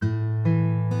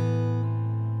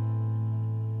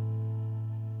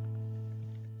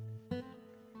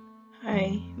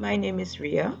Hi, my name is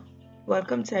Ria.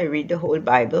 Welcome to I Read the Whole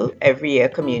Bible Every Year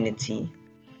community.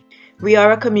 We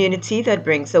are a community that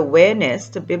brings awareness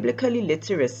to biblical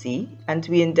literacy, and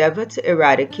we endeavor to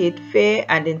eradicate fear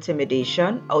and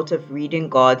intimidation out of reading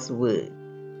God's Word.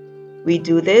 We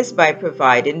do this by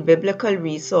providing biblical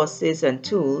resources and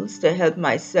tools to help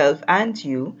myself and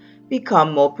you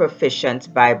become more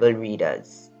proficient Bible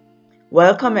readers.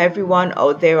 Welcome everyone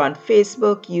out there on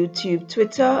Facebook, YouTube,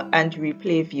 Twitter, and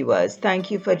replay viewers.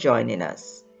 Thank you for joining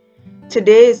us.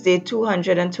 Today is day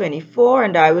 224,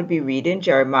 and I will be reading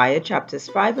Jeremiah chapters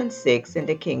 5 and 6 in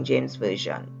the King James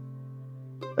Version.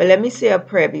 Well, let me say a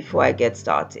prayer before I get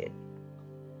started.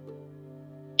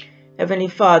 Heavenly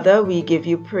Father, we give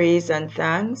you praise and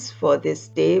thanks for this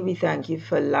day. We thank you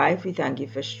for life. We thank you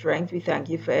for strength. We thank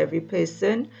you for every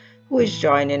person who is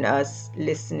joining us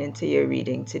listening to your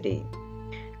reading today.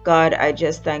 God, I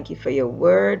just thank you for your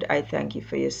word. I thank you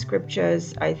for your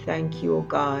scriptures. I thank you, oh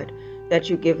God, that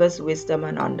you give us wisdom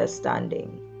and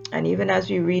understanding. And even as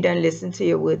we read and listen to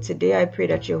your word today, I pray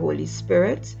that your Holy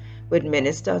Spirit would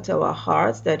minister to our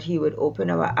hearts, that he would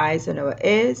open our eyes and our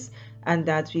ears, and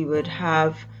that we would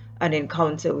have an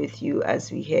encounter with you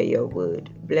as we hear your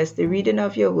word. Bless the reading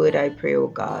of your word, I pray, oh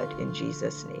God, in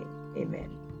Jesus' name.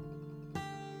 Amen.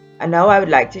 And now I would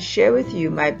like to share with you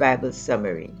my Bible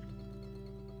summary.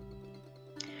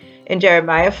 In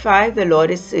Jeremiah 5, the Lord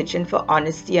is searching for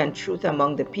honesty and truth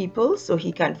among the people so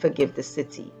he can forgive the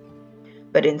city.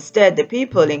 But instead, the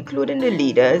people, including the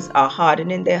leaders, are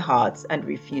hardening their hearts and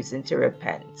refusing to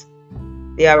repent.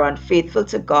 They are unfaithful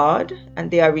to God,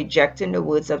 and they are rejecting the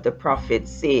words of the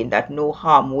prophets, saying that no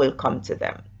harm will come to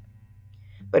them.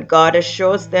 But God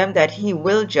assures them that he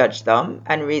will judge them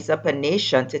and raise up a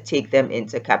nation to take them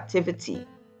into captivity.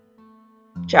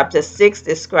 Chapter 6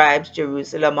 describes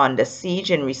Jerusalem under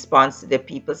siege in response to the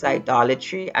people's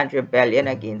idolatry and rebellion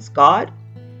against God,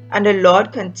 and the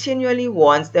Lord continually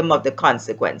warns them of the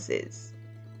consequences,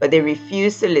 but they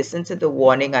refuse to listen to the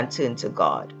warning and turn to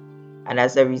God, and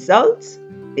as a result,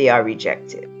 they are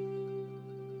rejected.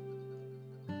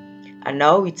 And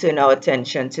now we turn our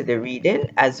attention to the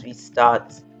reading as we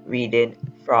start reading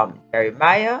from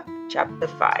Jeremiah chapter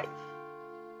 5.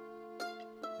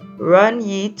 Run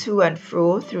ye to and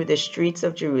fro through the streets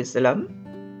of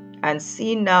Jerusalem, and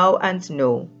see now and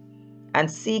know, and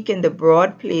seek in the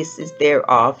broad places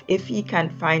thereof, if ye can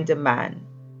find a man,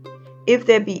 if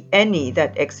there be any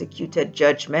that executed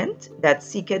judgment, that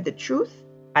seeketh the truth,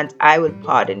 and I will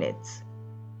pardon it.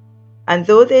 And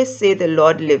though they say the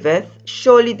Lord liveth,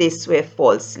 surely they swear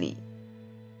falsely.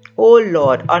 O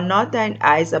Lord, are not thine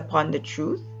eyes upon the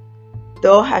truth?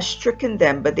 Thou hast stricken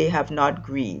them, but they have not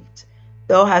grieved.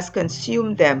 Thou hast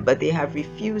consumed them, but they have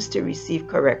refused to receive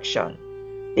correction.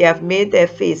 They have made their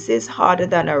faces harder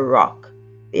than a rock.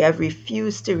 They have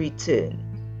refused to return.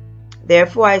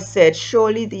 Therefore I said,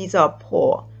 surely these are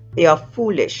poor. They are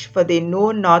foolish, for they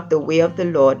know not the way of the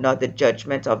Lord, nor the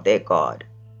judgment of their God.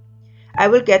 I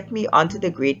will get me unto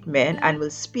the great men, and will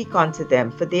speak unto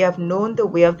them, for they have known the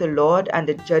way of the Lord, and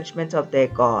the judgment of their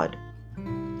God.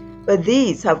 But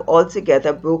these have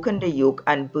altogether broken the yoke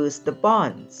and burst the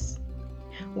bonds.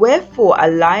 Wherefore a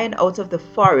lion out of the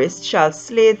forest shall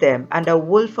slay them, and a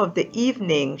wolf of the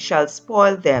evening shall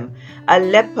spoil them. A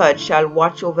leopard shall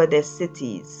watch over their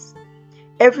cities.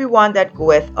 Every one that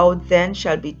goeth out then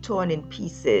shall be torn in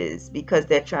pieces, because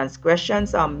their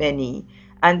transgressions are many,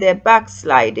 and their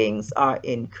backslidings are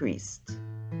increased.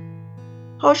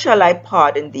 How shall I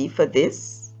pardon thee for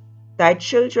this? Thy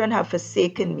children have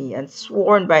forsaken me, and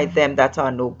sworn by them that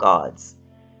are no gods.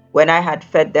 When I had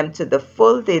fed them to the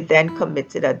full, they then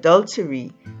committed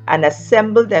adultery, and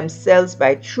assembled themselves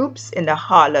by troops in the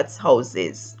harlots'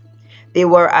 houses. They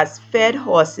were as fed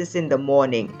horses in the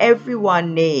morning, every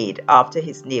one neighed after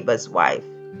his neighbor's wife.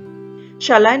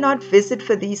 Shall I not visit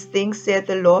for these things, saith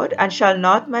the Lord, and shall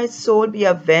not my soul be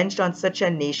avenged on such a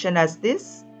nation as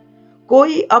this? Go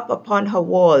ye up upon her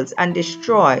walls, and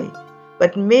destroy,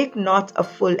 but make not a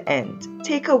full end.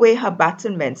 Take away her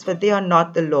battlements, for they are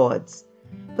not the Lord's.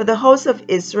 For the house of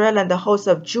Israel and the house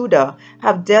of Judah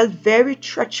have dealt very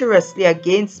treacherously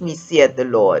against me, saith the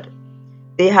Lord.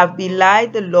 They have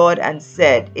belied the Lord and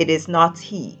said, it is not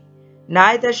he.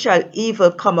 Neither shall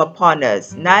evil come upon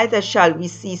us, neither shall we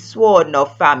see sword nor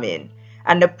famine.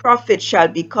 And the prophet shall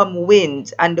become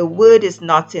wind, and the word is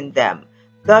not in them.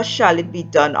 Thus shall it be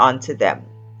done unto them.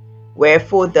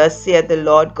 Wherefore thus saith the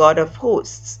Lord God of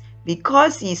hosts,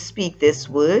 because ye speak this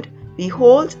word,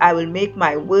 behold, I will make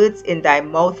my words in thy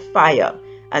mouth fire,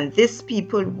 and this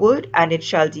people wood, and it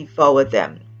shall devour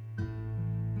them.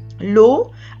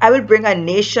 Lo, I will bring a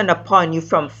nation upon you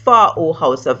from far, O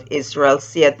house of Israel,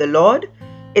 saith the Lord.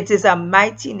 It is a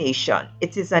mighty nation.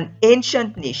 It is an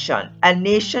ancient nation, a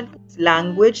nation whose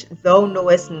language thou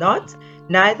knowest not,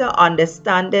 neither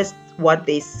understandest what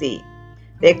they say.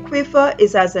 Their quiver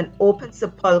is as an open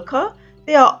sepulchre.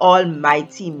 They are all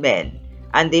mighty men.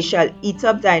 And they shall eat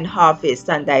up thine harvest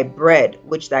and thy bread,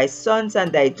 which thy sons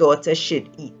and thy daughters should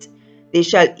eat. They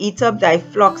shall eat up thy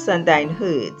flocks and thine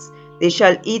herds. They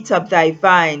shall eat up thy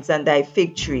vines and thy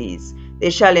fig trees. They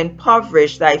shall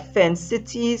impoverish thy fenced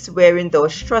cities, wherein thou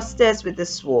trustest with the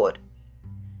sword.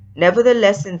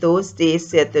 Nevertheless, in those days,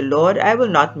 saith the Lord, I will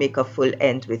not make a full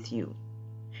end with you.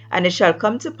 And it shall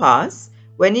come to pass,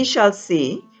 when ye shall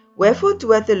say, Wherefore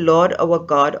doeth the Lord our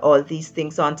God all these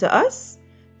things unto us?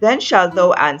 Then shalt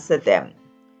thou answer them,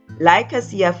 Like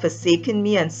as ye have forsaken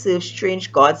me and served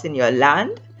strange gods in your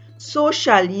land, so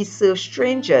shall ye serve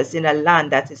strangers in a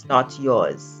land that is not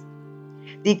yours.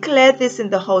 Declare this in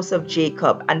the house of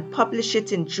Jacob, and publish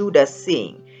it in Judah,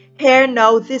 saying, Hear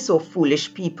now this, O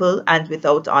foolish people, and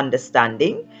without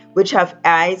understanding, which have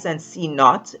eyes and see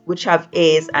not, which have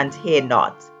ears and hear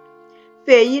not.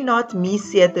 Fear ye not me,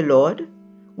 saith the Lord?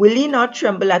 Will ye not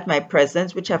tremble at my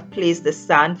presence, which have placed the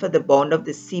sand for the bound of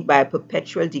the sea by a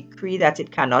perpetual decree that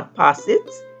it cannot pass it?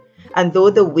 And though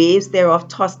the waves thereof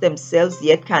toss themselves,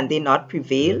 yet can they not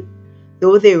prevail?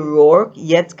 Though they roar,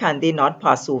 yet can they not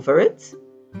pass over it?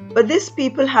 But this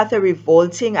people hath a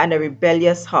revolting and a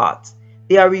rebellious heart.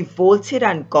 They are revolted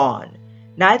and gone.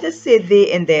 Neither say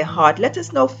they in their heart, Let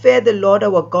us now fear the Lord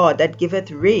our God, that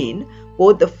giveth rain,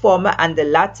 both the former and the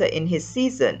latter in his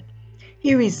season.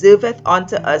 He reserveth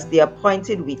unto us the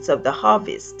appointed weeks of the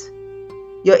harvest.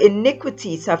 Your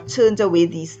iniquities have turned away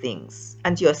these things,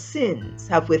 and your sins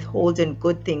have withholden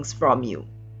good things from you.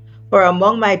 For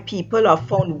among my people are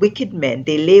found wicked men.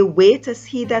 They lay wait as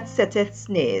he that setteth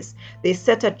snares. They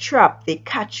set a trap, they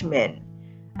catch men.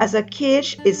 As a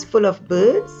cage is full of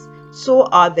birds, so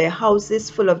are their houses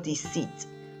full of deceit.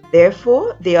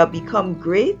 Therefore they are become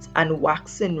great and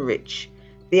waxen rich.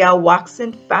 They are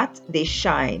waxen fat, they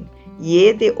shine.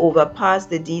 Yea, they overpass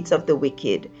the deeds of the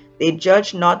wicked. They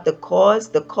judge not the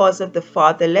cause of the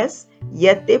fatherless,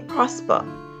 yet they prosper.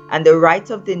 And the right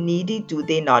of the needy do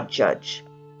they not judge.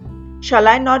 Shall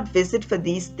I not visit for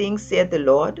these things, saith the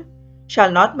Lord?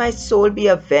 Shall not my soul be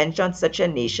avenged on such a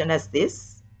nation as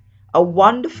this? A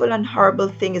wonderful and horrible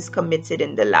thing is committed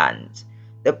in the land.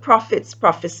 The prophets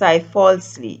prophesy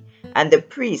falsely, and the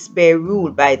priests bear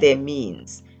rule by their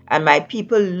means, and my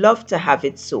people love to have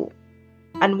it so.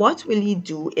 And what will ye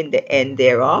do in the end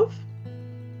thereof?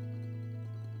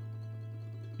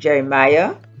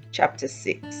 Jeremiah chapter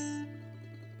 6.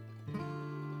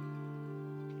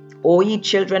 O ye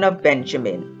children of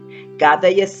Benjamin, gather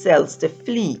yourselves to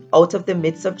flee out of the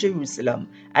midst of Jerusalem,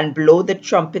 and blow the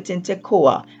trumpet in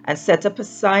Tekoa, and set up a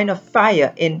sign of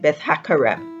fire in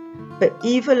Beth-Haccherem. For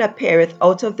evil appeareth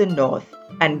out of the north,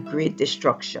 and great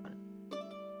destruction.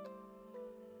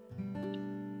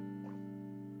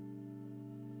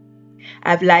 I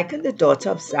have likened the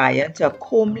daughter of Zion to a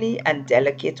comely and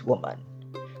delicate woman.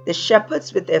 The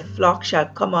shepherds with their flock shall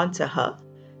come unto her.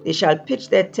 They shall pitch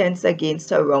their tents against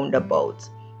her round about.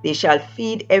 They shall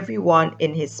feed every one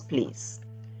in his place.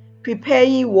 Prepare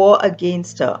ye war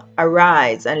against her.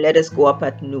 Arise, and let us go up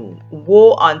at noon.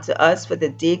 Woe unto us, for the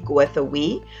day goeth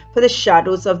away, for the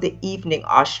shadows of the evening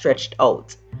are stretched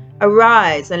out.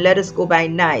 Arise, and let us go by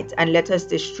night, and let us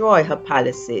destroy her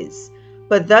palaces.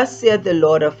 For thus saith the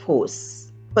Lord of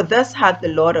hosts. For thus hath the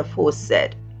Lord of hosts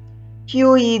said,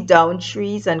 Hew ye down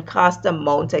trees, and cast a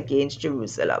mount against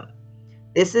Jerusalem.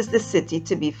 This is the city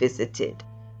to be visited.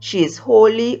 She is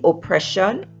holy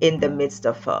oppression in the midst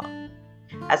of her.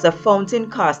 As a fountain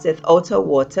casteth out her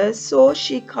waters, so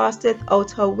she casteth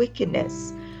out her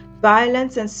wickedness.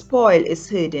 Violence and spoil is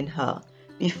heard in her.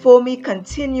 Before me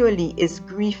continually is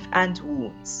grief and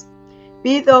wounds.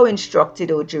 Be thou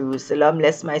instructed, O Jerusalem,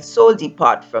 lest my soul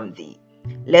depart from thee,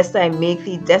 lest I make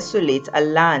thee desolate, a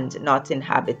land not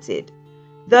inhabited.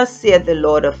 Thus saith the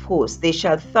Lord of hosts, they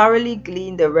shall thoroughly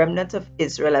glean the remnant of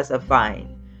Israel as a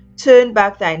vine. Turn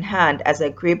back thine hand as a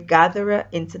grape gatherer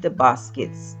into the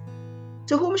baskets.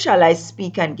 To whom shall I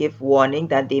speak and give warning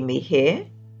that they may hear?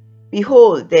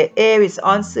 Behold, their ear is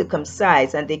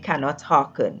uncircumcised, and they cannot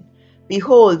hearken.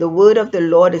 Behold, the word of the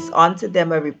Lord is unto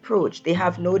them a reproach, they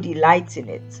have no delight in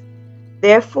it.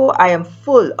 Therefore I am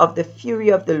full of the fury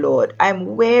of the Lord, I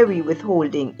am weary with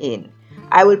holding in.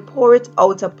 I will pour it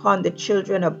out upon the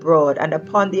children abroad, and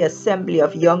upon the assembly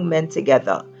of young men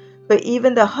together. For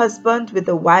even the husband with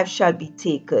the wife shall be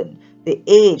taken, the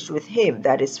aged with him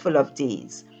that is full of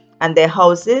days. And their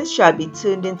houses shall be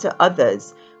turned into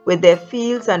others, with their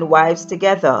fields and wives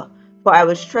together. For I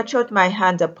will stretch out my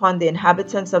hand upon the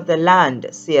inhabitants of the land,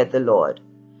 saith the Lord.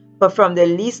 For from the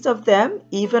least of them,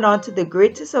 even unto the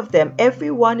greatest of them,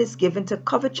 every one is given to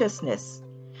covetousness.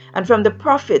 And from the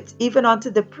prophet, even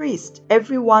unto the priest,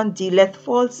 every one dealeth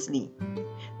falsely.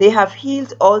 They have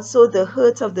healed also the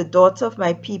hurt of the daughter of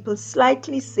my people,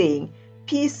 slightly saying,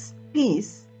 Peace,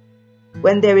 peace,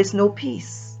 when there is no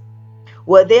peace.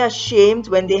 Were they ashamed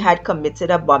when they had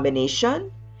committed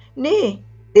abomination? Nay,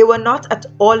 they were not at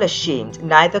all ashamed,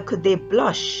 neither could they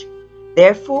blush.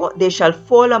 Therefore they shall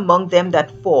fall among them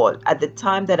that fall. At the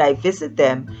time that I visit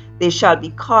them, they shall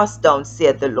be cast down,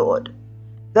 saith the Lord.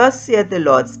 Thus saith the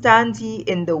Lord, stand ye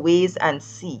in the ways and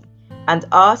see, and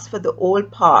ask for the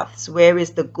old paths, where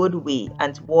is the good way,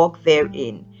 and walk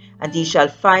therein, and ye shall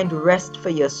find rest for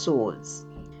your souls.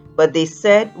 But they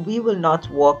said, we will not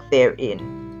walk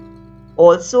therein.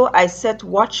 Also I set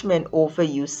watchmen over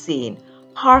you, saying,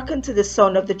 hearken to the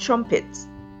sound of the trumpet.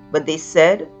 But they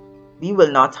said, we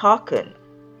will not hearken.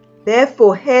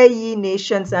 Therefore hear ye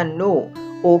nations, and know,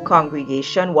 O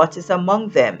congregation, what is among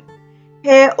them.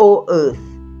 Hear, O earth.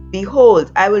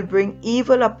 Behold, I will bring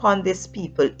evil upon this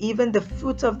people, even the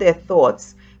fruit of their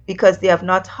thoughts, because they have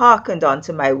not hearkened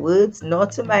unto my words, nor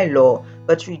to my law,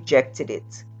 but rejected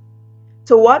it.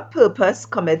 To what purpose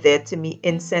cometh there to me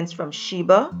incense from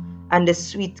Sheba, and the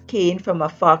sweet cane from a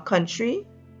far country?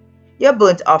 Your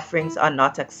burnt offerings are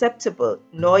not acceptable,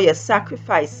 nor your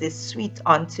sacrifices sweet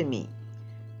unto me.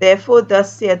 Therefore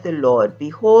thus saith the Lord,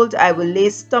 behold, I will lay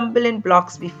stumbling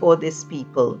blocks before this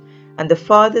people, and the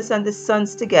fathers and the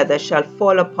sons together shall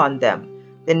fall upon them.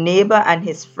 The neighbor and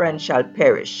his friend shall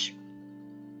perish.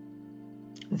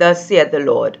 Thus saith the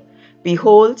Lord,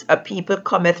 behold, a people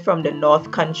cometh from the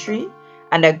north country,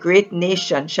 and a great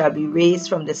nation shall be raised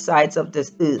from the sides of the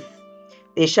earth.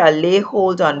 They shall lay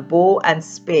hold on bow and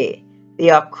spear. They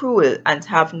are cruel and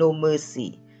have no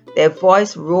mercy. Their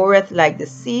voice roareth like the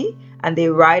sea, and they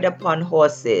ride upon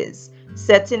horses,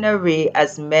 set in array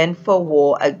as men for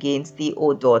war against thee,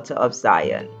 O daughter of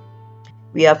Zion.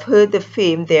 We have heard the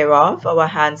fame thereof, our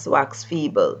hands wax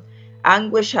feeble.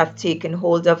 Anguish hath taken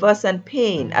hold of us, and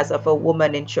pain as of a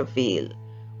woman in travail.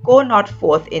 Go not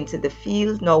forth into the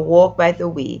field, nor walk by the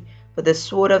way, for the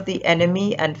sword of the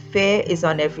enemy and fear is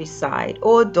on every side.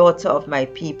 O daughter of my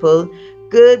people,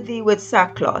 gird thee with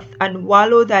sackcloth, and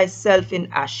wallow thyself in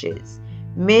ashes.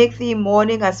 Make thee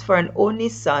mourning as for an only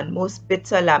son, most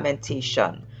bitter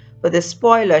lamentation. For the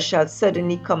spoiler shall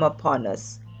suddenly come upon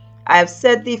us. I have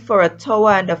set thee for a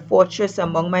tower and a fortress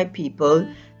among my people,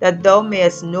 that thou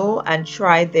mayest know and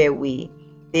try their way.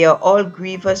 They are all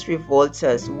grievous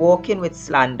revolters, walking with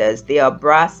slanders. They are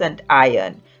brass and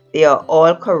iron. They are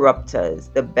all corrupters.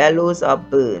 The bellows are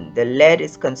burned. The lead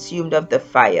is consumed of the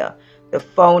fire. The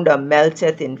founder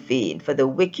melteth in vain, for the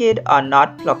wicked are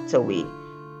not plucked away.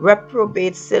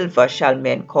 Reprobate silver shall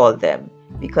men call them,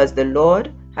 because the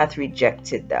Lord hath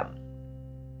rejected them.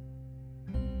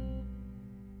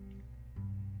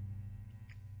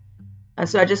 And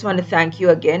so I just want to thank you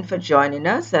again for joining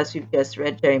us as we've just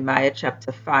read Jeremiah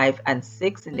chapter 5 and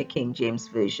 6 in the King James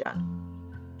Version.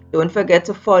 Don't forget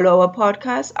to follow our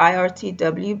podcast,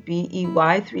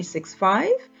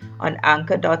 IRTWBEY365, on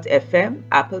Anchor.fm,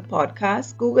 Apple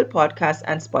Podcasts, Google Podcasts,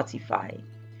 and Spotify.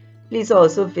 Please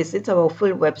also visit our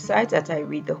full website at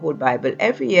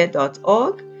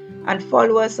ireadthewholebibleeveryyear.org and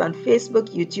follow us on Facebook,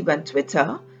 YouTube, and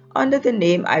Twitter under the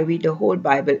name I Read the Whole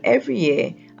Bible Every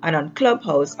Year, and on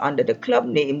Clubhouse under the club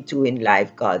name Doing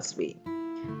Life God's Way.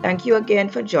 Thank you again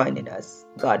for joining us.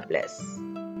 God bless.